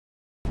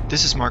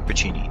This is Mark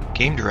Pacini,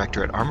 Game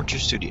Director at Armature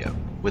Studio,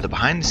 with a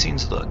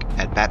behind-the-scenes look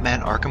at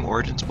Batman Arkham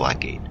Origins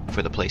Blackgate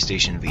for the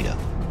PlayStation Vita.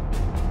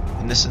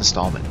 In this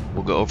installment,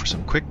 we'll go over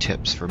some quick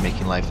tips for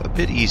making life a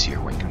bit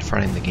easier when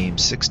confronting the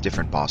game's 6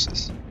 different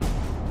bosses.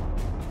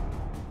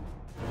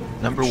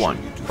 Number 1.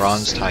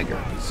 Bronze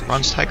Tiger.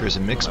 Bronze Tiger is a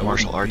mixed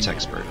martial arts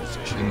expert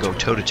who can go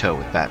toe-to-toe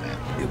with Batman.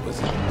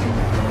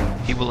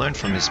 He will learn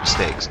from his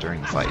mistakes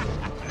during the fight,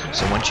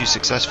 so once you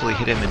successfully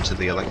hit him into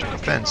the electrical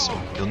fence,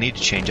 you'll need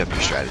to change up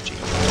your strategy.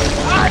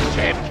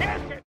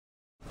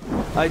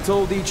 I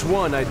told each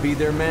one I'd be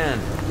their man,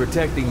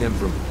 protecting them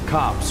from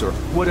cops or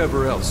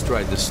whatever else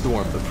tried to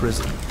storm the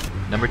prison.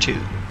 Number 2.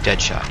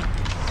 Deadshot.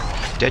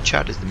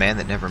 Deadshot is the man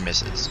that never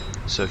misses,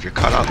 so if you're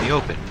caught out in the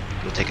open,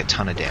 you'll take a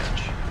ton of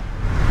damage.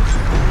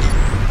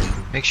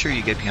 Make sure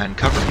you get behind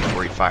cover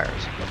before he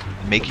fires,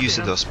 and make use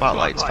of those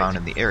spotlights found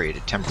in the area to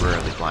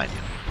temporarily blind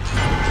him.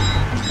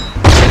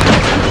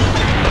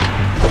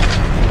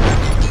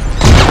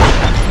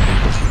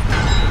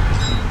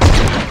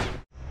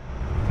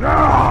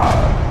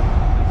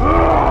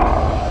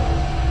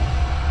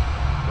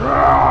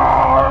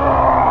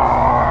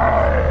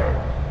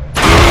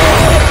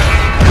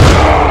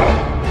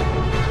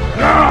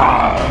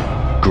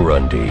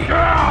 Grundy.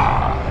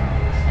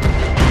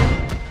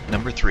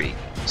 Number 3.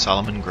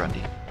 Solomon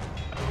Grundy.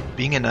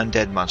 Being an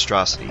undead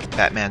monstrosity,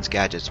 Batman's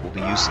gadgets will be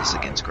useless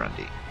against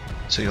Grundy,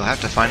 so you'll have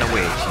to find a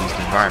way to use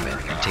the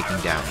environment in taking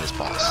down this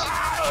boss.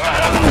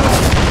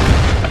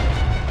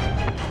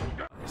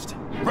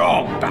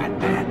 Wrong,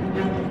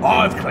 Batman.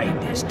 I've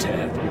claimed this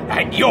turf,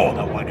 and you're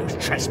the one who's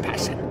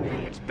trespassing.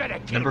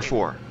 Number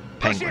 4.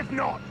 Penguin.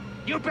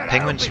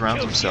 Penguin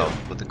surrounds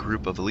himself with a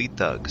group of elite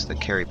thugs that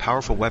carry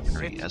powerful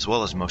weaponry as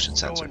well as motion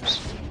sensors.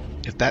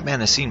 If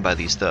Batman is seen by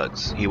these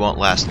thugs, he won't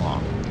last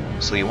long,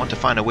 so you want to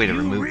find a way to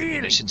remove the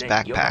munitions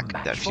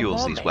backpack that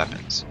fuels these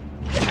weapons.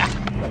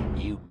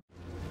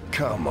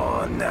 Come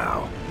on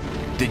now.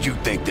 Did you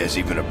think there's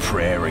even a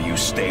prayer of you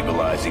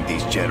stabilizing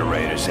these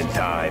generators in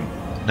time?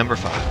 Number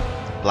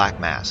 5. Black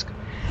Mask.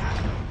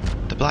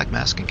 The Black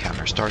Mask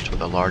encounter starts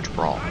with a large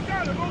brawl.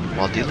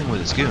 While dealing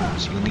with his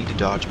goons, you'll need to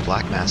dodge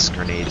Black Mask's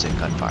grenades and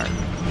gunfire.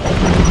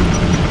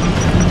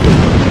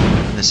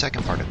 In the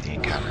second part of the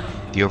encounter,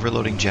 the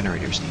overloading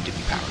generators need to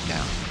be powered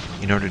down.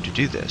 In order to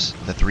do this,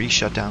 the 3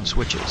 shutdown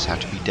switches have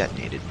to be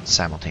detonated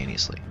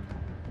simultaneously.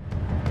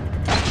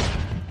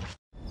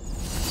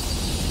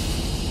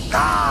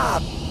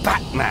 Ah,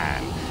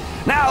 Batman!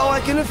 Now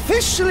I can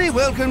officially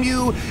welcome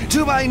you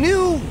to my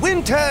new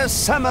winter,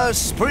 summer,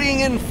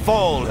 spring, and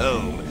fall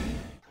home.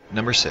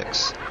 Number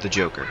 6. The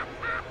Joker.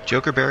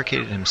 Joker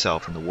barricaded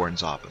himself in the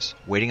warden's office,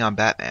 waiting on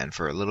Batman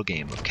for a little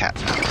game of cat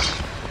and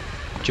mouse.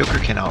 Joker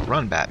can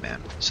outrun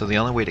Batman, so the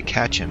only way to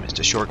catch him is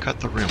to shortcut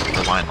the room with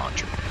a line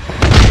launcher.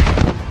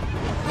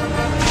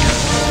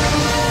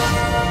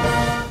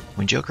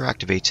 When Joker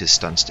activates his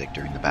stun stick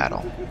during the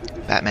battle,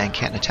 Batman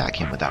can't attack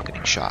him without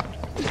getting shot,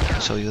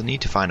 so you'll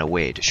need to find a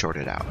way to short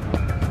it out.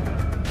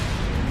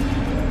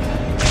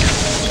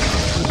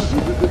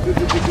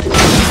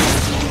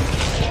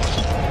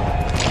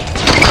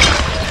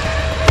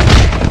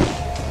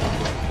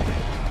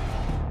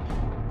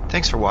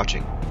 Thanks for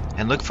watching,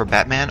 and look for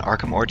Batman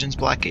Arkham Origins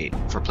Blackgate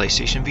for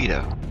PlayStation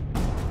Vita